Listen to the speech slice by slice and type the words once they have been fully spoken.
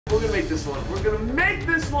We're gonna make this one. We're gonna make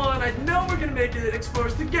this one. I know we're gonna make it and explore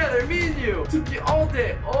together, me and you. All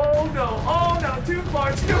day. Oh no, too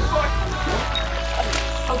far, too far.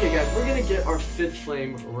 Okay guys, we're gonna get our 5th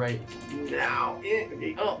flame right now.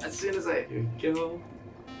 Okay. Oh, as soon as here we go.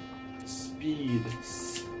 Speed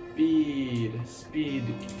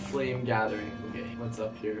flame gathering. Okay, what's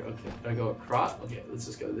up here? Okay, gotta go across. Okay, let's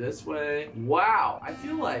just go this way. Wow, I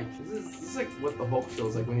feel like this is like what the Hulk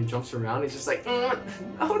feels like when he jumps around. He's just like, oh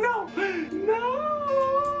no,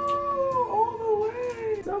 all the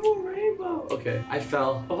way, double rainbow. Okay, I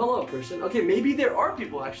fell. Oh, hello, person. Okay, maybe there are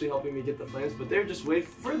people actually helping me get the flames, but they're just way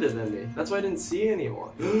further than me. That's why I didn't see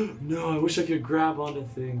anyone. No, I wish I could grab onto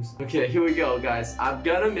things. Okay, here we go, guys. I'm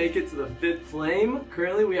gonna make it to the 5th flame.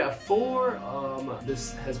 Currently, we have 4.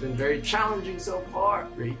 This has been very challenging so far.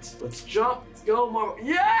 Great. Let's jump. Let's go, MarMar.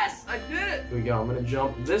 Yes, I did it. Here we go. I'm gonna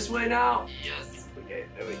jump this way now. Yes. Okay,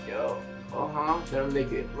 there we go. Then I'll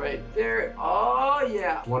make it right there. Oh,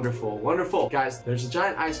 yeah. Wonderful, wonderful. Guys, there's a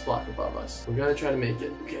giant ice block above us. We're gonna try to make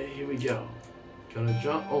it. Okay, here we go. Gonna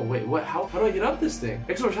jump. Oh, wait, what? How do I get up this thing?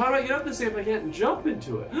 Explorers, how do I get up this thing if I can't jump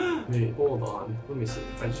into it? Wait, hold on. Let me see.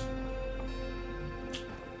 If I just...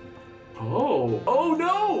 Oh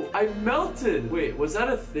no! I melted! Wait, was that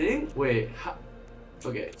a thing? Wait, how...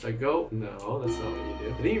 Okay, so I go. No, that's not what you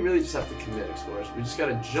do. I think you really just have to commit, explorers. We just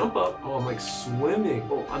gotta jump up. Oh, I'm like swimming.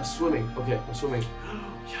 Oh, I'm swimming. Okay, I'm swimming.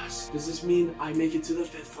 Yes. Does this mean I make it to the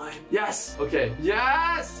 5th flame? Yes. Okay.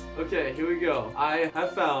 Yes. Okay, here we go. I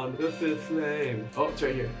have found the 5th flame. Oh, it's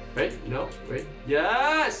right here. Right? No. Right?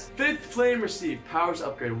 Yes. 5th flame received. Powers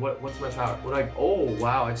upgraded. What's my power? Oh,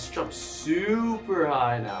 wow. I just jumped super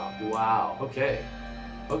high now. Wow. Okay.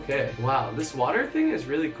 Okay, wow, this water thing is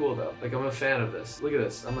really cool though. Like, I'm a fan of this. Look at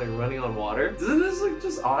this, I'm like running on water. Doesn't this look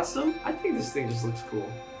just awesome? I think this thing just looks cool.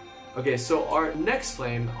 Okay, so our next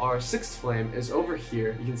flame, our 6th flame, is over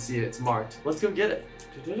here. You can see it, it's marked. Let's go get it.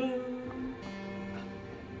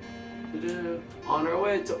 On our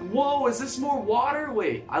way to... Whoa, is this more water?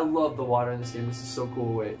 Wait, I love the water in this game. This is so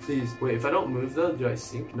cool. Wait, please. Wait, if I don't move though, do I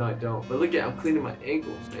sink? No, I don't. But look at, I'm cleaning my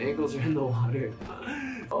ankles. My ankles are in the water.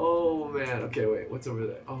 Oh man, okay, wait, what's over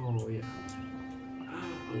there? Oh yeah.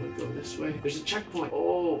 I'm gonna go this way. There's a checkpoint.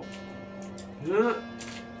 Oh.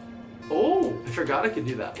 Oh, I forgot I could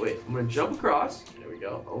do that. Wait, I'm gonna jump across. There we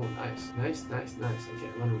go. Oh, nice. Nice. Okay,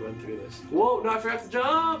 I'm gonna run through this. Whoa, no, I forgot to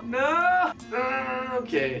jump. No.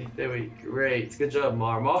 Okay, there we go. Great. Good job,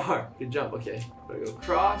 MarMar. Good jump. Okay, I'm gonna go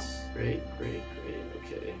across. Great.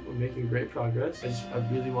 Okay, we're making great progress. I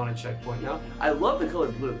really want a checkpoint now. I love the color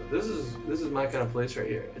blue. This is my kind of place right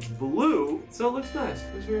here. It's blue, so it looks nice.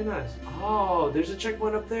 It looks very nice. Oh, there's a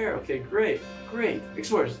checkpoint up there. Okay, great.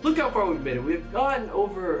 Explorers, look how far we've made it. We've gotten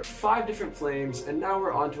over 5 different flames, and now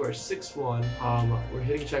we're on to our 6th one. We're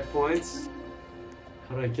hitting checkpoints.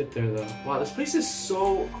 How do I get there though? Wow, this place is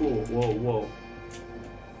so cool. Whoa.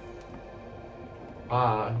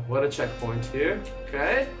 What a checkpoint here.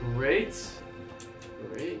 Okay, great.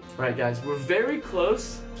 Alright guys, we're very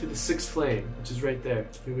close to the 6th flame, which is right there.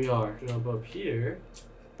 Here we are. Jump up here.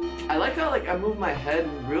 I like how I move my head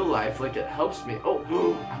in real life, like it helps me. Oh,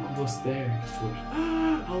 I'm almost there.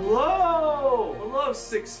 Hello! Hello,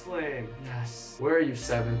 6th flame. Yes. Where are you,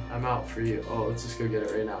 7th? I'm out for you. Oh, let's just go get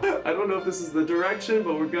it right now. I don't know if this is the direction,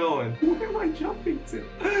 but we're going. Where am I jumping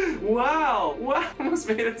to? Wow! I almost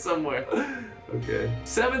made it somewhere. Okay.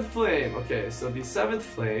 7th flame. Okay, so the 7th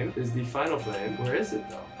flame is the final flame. Where is it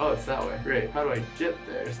though? Oh, it's that way. Great. How do I get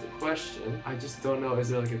there is the question. I just don't know. Is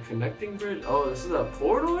there like a connecting bridge? Oh, this is a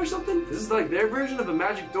portal or something? This is like their version of a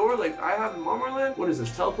magic door like I have in MarMar Land? What is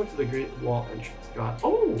this? Teleport to the Great Wall entrance. God.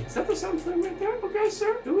 Oh, is that the 7th flame right there? Okay,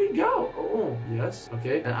 sir. Here we go. Oh, yes.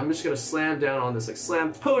 Okay. And I'm just gonna slam down on this, like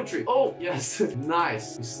slam poetry. Oh, yes.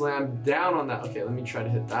 Nice. We slammed down on that. Okay, let me try to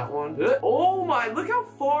hit that one. Oh my, look how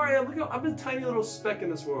far I am. Look how, I'm a tiny little speck in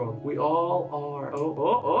this world. We all are. Oh,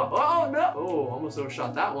 no. Oh, almost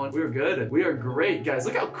overshot that one. We were good. We are great, guys.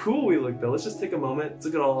 Look how cool we look though. Let's just take a moment. Let's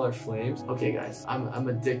look at all our flames. Okay, guys, I'm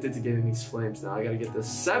addicted to getting these flames now. I gotta get the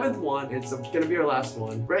 7th one. It's gonna be our last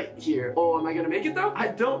one right here. Oh, am I gonna make it though? I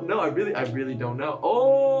don't know. I really don't know.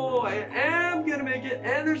 Oh, I am gonna make it.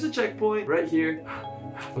 And there's a checkpoint right here.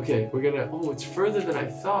 Okay, we're gonna, oh, it's further than I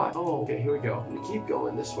thought. Oh, okay, here we go. I'm gonna keep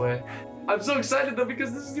going this way. I'm so excited though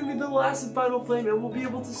because this is gonna be the last and final flame and we'll be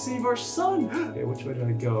able to save our sun. Okay, which way do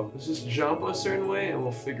I go? Let's just jump a certain way and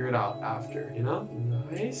we'll figure it out after, you know?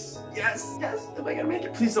 Nice. Yes, yes. Am I gonna make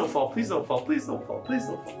it? Please don't fall. Please don't fall. Please don't fall. Please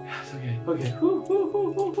don't fall. Yes, okay. Okay.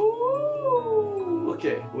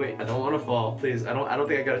 Okay, wait. I don't want to fall. Please. I don't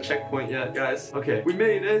think I got a checkpoint yet, guys. Okay, we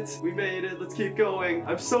made it. We made it. Let's keep going.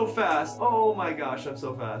 I'm so fast. Oh my gosh, I'm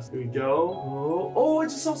so fast. Here we go. Oh, I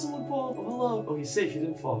just saw someone fall. Oh, hello. Oh, he's safe. He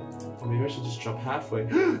didn't fall. Oh, maybe I should just jump halfway.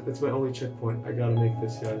 That's my only checkpoint. I gotta make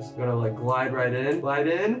this, guys. Gotta like glide right in. Glide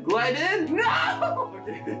in. Glide in. No!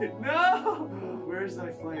 Okay. No! Where's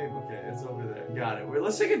my flame? Okay, it's over there. Got it.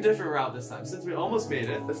 Let's take a different route this time. Since we almost made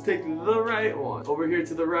it, let's take the right one. Over here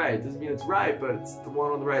to the right. Doesn't mean it's right, but it's the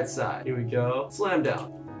one on the right side. Here we go. Slam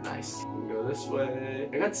down. Nice. We go this way.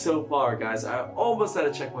 I got so far, guys. I almost had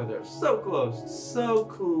a checkpoint there. So close. So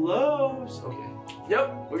close. Okay.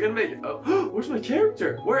 Yep, we're gonna make it. Oh, where's my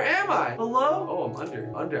character? Where am I? Hello? Oh, I'm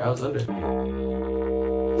under. I was under.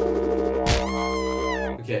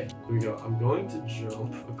 Okay, here we go. I'm going to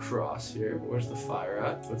jump across here. Where's the fire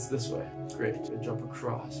at? What's this way? Great. I'm gonna jump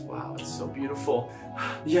across. Wow, it's so beautiful.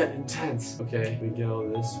 Yet intense. Okay, we go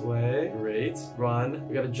this way. Great. Run.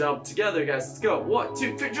 We gotta jump together, guys. Let's go. 1,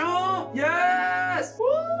 2, 3, jump! Yes! Woo!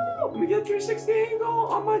 Let me get 360 angle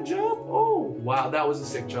on my jump. Oh, wow, that was a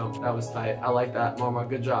sick jump. That was tight. I like that. MarMar,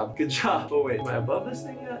 good job. Good job. Oh, wait. Am I above this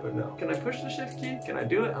thing yet? Or no? Can I push the shift key? Can I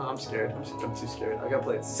do it? Oh, I'm scared. I'm too scared. I gotta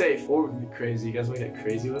play it safe. Or we can be crazy. You guys wanna get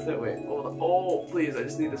crazy with it? Wait, hold on. Oh, please. I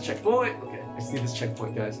just need this checkpoint. Okay, I just need this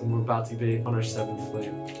checkpoint, guys. And we're about to be on our 7th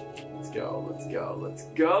flame. Let's go. Let's go. Let's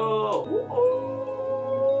go. Ooh.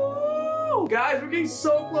 Guys, we're getting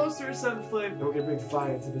so close to our 7th flame. And we're gonna bring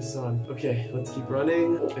fire to the sun. Okay, let's keep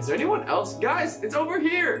running. Oh, is there anyone else? Guys, it's over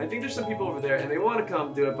here. I think there's some people over there and they want to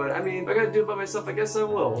come do it, but I mean, if I gotta do it by myself, I guess I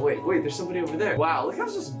will. Wait, there's somebody over there. Wow, look how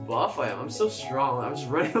just buff I am. I'm so strong. I'm just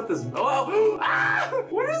running up this. Oh, ah!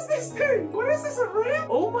 What is this thing? What is this, a ramp?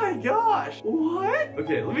 Oh my gosh. What?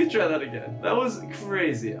 Okay, let me try that again. That was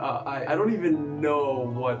crazy. I don't even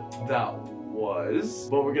know what that was,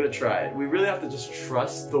 but we're gonna try it. We really have to just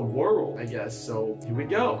trust the world, I guess. So here we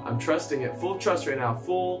go. I'm trusting it. Full trust right now.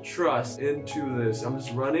 Full trust into this. I'm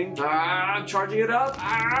just running. I'm charging it up.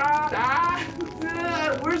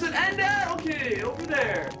 Where's it end at? Okay, over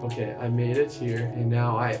there. Okay, I made it here, and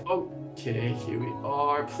now okay, here we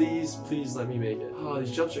are. Please, please let me make it. Oh,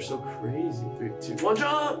 these jumps are so crazy. 3, 2, 1,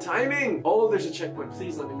 jump! Timing! Oh, there's a checkpoint.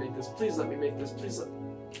 Please let me make this. Please let me make this. Please let me.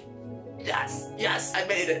 Yes, I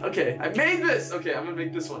made it. Okay, I made this. Okay, I'm gonna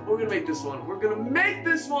make this one. We're gonna make this one. We're gonna make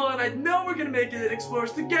this one. I know we're gonna make it.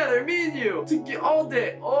 Explorers together, me and you, all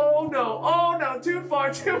day. Oh no, too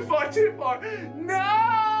far.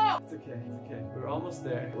 No! It's okay. We're almost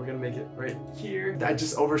there. We're gonna make it right here. I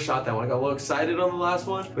just overshot that one. I got a little excited on the last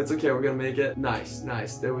one, but it's okay. We're gonna make it. Nice.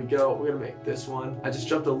 There we go. We're gonna make this one. I just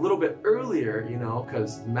jumped a little bit earlier, you know,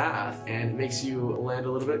 because math, and it makes you land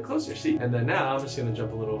a little bit closer, see? And then now I'm just gonna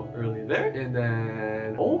jump a little earlier there. And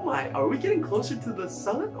then, oh my, are we getting closer to the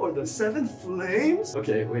sun or the 7 flames?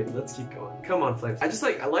 Okay, wait, let's keep going. Come on, flames.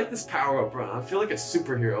 I like this power-up run. I feel like a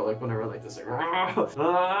superhero, like when I run like this.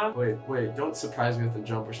 Like, wait, don't surprise me with a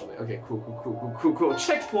jump or something. Okay, cool.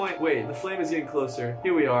 Checkpoint. Wait, the flame is getting closer.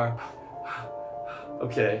 Here we are.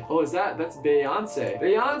 Okay. Oh, that's Beyonce.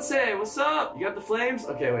 Beyonce, what's up? You got the flames?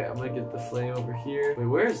 Okay, wait, I'm gonna get the flame over here. Wait,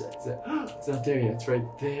 where is it? It's not there yet. It's right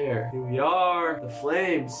there. Here we are. The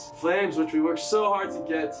flames. Flames, which we worked so hard to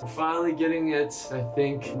get. We're finally getting it, I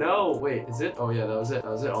think. No, wait, is it? Oh yeah, that was it.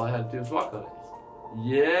 All I had to do was walk on it.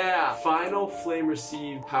 Yeah, final flame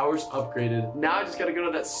received, powers upgraded. Now I just gotta go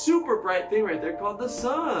to that super bright thing right there called the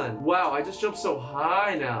sun. Wow, I just jumped so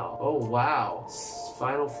high now. Oh wow,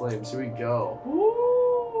 final flames, here we go. Woo!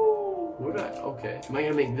 Okay, am I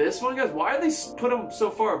gonna make this one, guys? Why are they put them so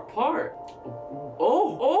far apart?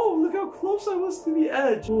 Oh, look how close I was to the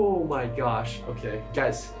edge. Oh my gosh. Okay,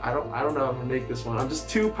 guys, I don't know if I'm gonna make this one. I'm just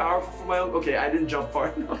too powerful for my own. Okay, I didn't jump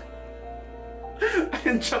far enough. I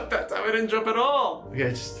didn't jump that time. I didn't jump at all.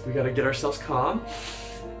 Okay, we gotta get ourselves calm.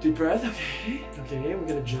 Deep breath. Okay, we're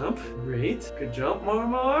gonna jump. Great. Good jump,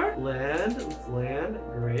 MarMar. Let's land.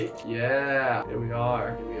 Great. Yeah. Here we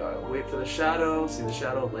are. Wait for the shadow. See the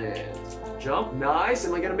shadow land. Jump. Nice.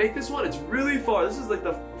 Am I gonna make this one? It's really far. This is like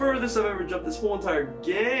the furthest I've ever jumped this whole entire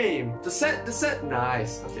game. Descent.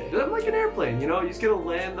 Nice. Okay. I'm like an airplane, you know? You just gotta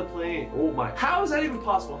land the plane. Oh my. How is that even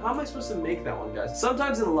possible? How am I supposed to make that one, guys?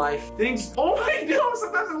 Sometimes in life, oh my god,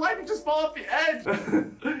 sometimes in life you just fall off the edge.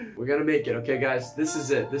 We're gonna make it, okay, guys? This is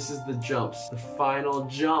it. This is the jumps. The final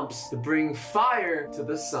jumps to bring fire to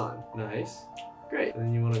the sun. Nice. great. And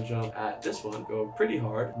then you want to jump at this one, go pretty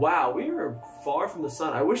hard. Wow, we are far from the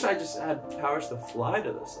sun. I wish I just had powers to fly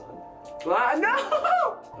to the sun.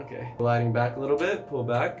 No! Okay, gliding back a little bit, pull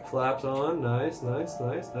back, flaps on, nice, nice,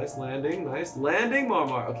 nice, nice landing,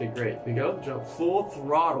 MarMar. Okay, great. Here we go, jump full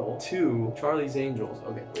throttle to Charlie's Angels.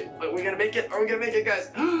 Okay, wait, are we gonna make it? Are we gonna make it, guys?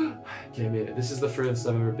 Okay, I made it. This is the furthest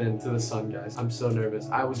I've ever been to the sun, guys. I'm so nervous.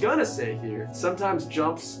 I was gonna say here, sometimes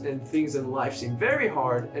jumps and things in life seem very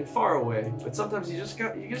hard and far away, but sometimes you just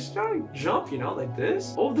gotta jump, you know, like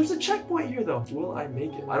this. Oh, there's a checkpoint here though. Will I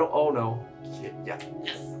make it? I don't, oh no. Yeah,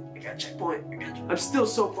 yes. I got a checkpoint. I'm still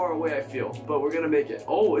so far away, I feel, but we're gonna make it.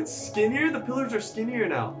 Oh, it's skinnier? The pillars are skinnier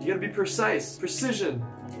now. You gotta be precise. Precision.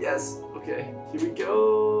 Yes. Okay. Here we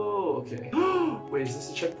go. Okay. Wait, is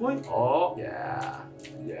this a checkpoint? Oh, yeah.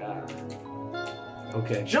 Yeah.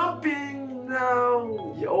 Okay. Jumping!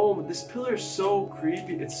 No! Oh, this pillar is so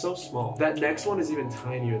creepy. It's so small. That next one is even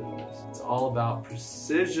tinier than this. It's all about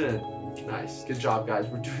precision. Nice. Good job, guys.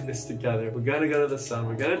 We're doing this together. We're gonna go to the sun.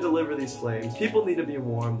 We're gonna deliver these flames. People need to be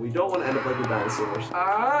warm. We don't want to end up like the dinosaurs.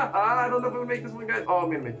 I don't know if I'm gonna make this one, guys. Oh,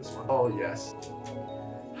 I'm gonna make this one. Oh, yes.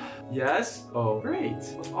 Yes. Oh, great.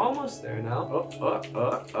 We're almost there now.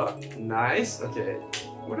 Nice. Okay.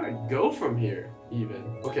 Where do I go from here, even?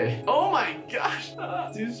 Okay. Oh my gosh.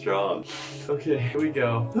 Too strong. Okay, here we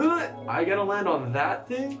go. I gotta land on that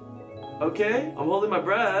thing? Okay. I'm holding my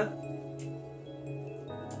breath.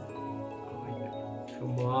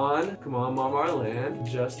 Come on, MarMar, land.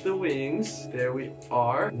 Just the wings. There we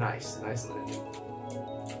are. Nice, nice landing.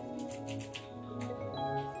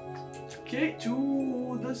 Okay,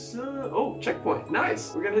 to the sun. Oh, checkpoint.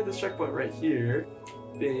 Nice. We're gonna hit this checkpoint right here.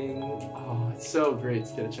 Bing. Oh, it's so great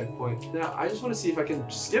to get a checkpoint. Now, I just want to see if I can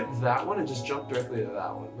skip that one and just jump directly to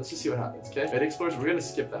that one. Let's just see what happens, okay? Ready, explorers? We're gonna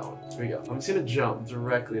skip that one. Here we go. I'm just gonna jump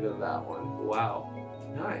directly to that one. Wow.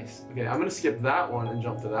 Nice. Okay, I'm gonna skip that one and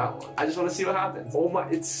jump to that one. I just want to see what happens. Oh my,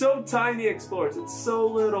 it's so tiny, explorers. It's so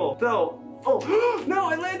little. Though, oh, no,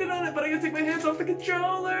 I landed on it, but I gotta take my hands off the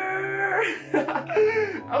controller.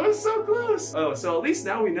 I was so close. Oh, so at least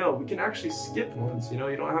now we know we can actually skip ones. You know,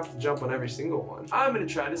 you don't have to jump on every single one. I'm gonna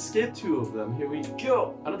try to skip 2 of them. Here we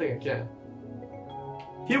go. I don't think I can.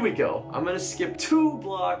 Here we go. I'm gonna skip 2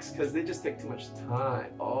 blocks because they just take too much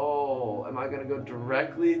time. Oh, am I gonna go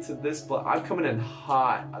directly to this block? I'm coming in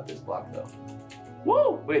hot at this block though.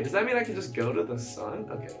 Whoa! Wait, does that mean I can just go to the sun?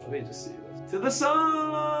 Okay, let me just see this. To the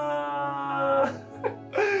sun!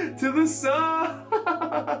 To the sun!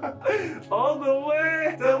 All the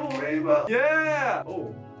way! Double rainbow! Yeah!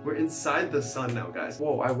 Oh, we're inside the sun now, guys.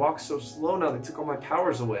 Whoa, I walk so slow now. They took all my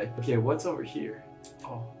powers away. Okay, what's over here?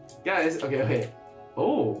 Oh, guys, okay.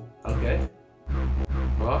 Oh, okay.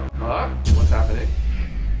 What's happening?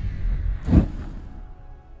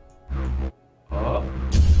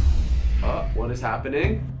 What is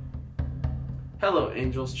happening? Hello,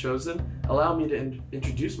 angels chosen. Allow me to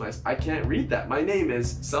introduce myself. I can't read that. My name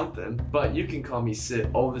is something, but you can call me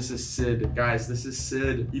Sid. Oh, this is Sid. Guys, this is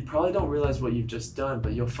Sid. You probably don't realize what you've just done,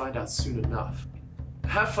 but you'll find out soon enough.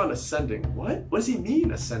 Have fun ascending. What? What does he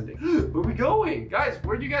mean, ascending? Where are we going? Guys,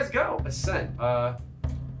 where do you guys go? Ascend.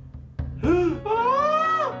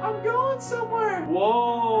 I'm going somewhere.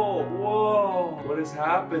 Whoa, whoa. What is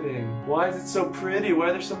happening? Why is it so pretty? Why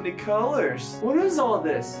are there so many colors? What is all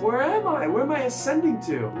this? Where am I? Where am I ascending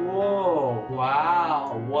to? Whoa.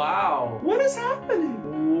 Wow. Wow. What is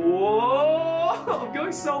happening? Whoa. I'm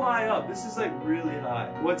going so high up. This is like really high.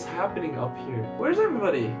 What's happening up here? Where's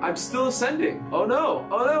everybody? I'm still ascending. Oh no.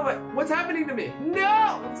 Oh no. What's happening to me?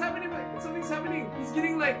 No. What's happening? Something's happening. He's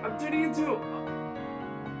getting like, I'm turning into...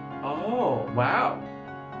 Oh, wow.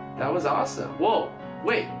 That was awesome. Whoa.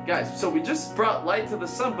 Wait, guys, so we just brought light to the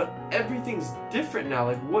sun, but everything's different now.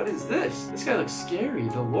 Like, what is this? This guy looks scary,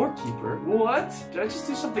 the lore keeper. What? Did I just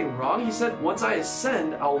do something wrong? He said, once I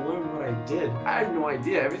ascend, I'll learn what I did. I have no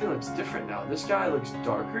idea. Everything looks different now. This guy looks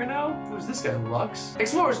darker now? Who's this guy, Lux?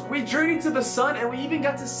 Explorers, we journeyed to the sun, and we even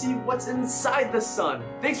got to see what's inside the sun.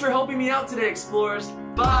 Thanks for helping me out today, explorers.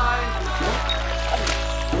 Bye!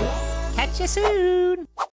 Catch you soon!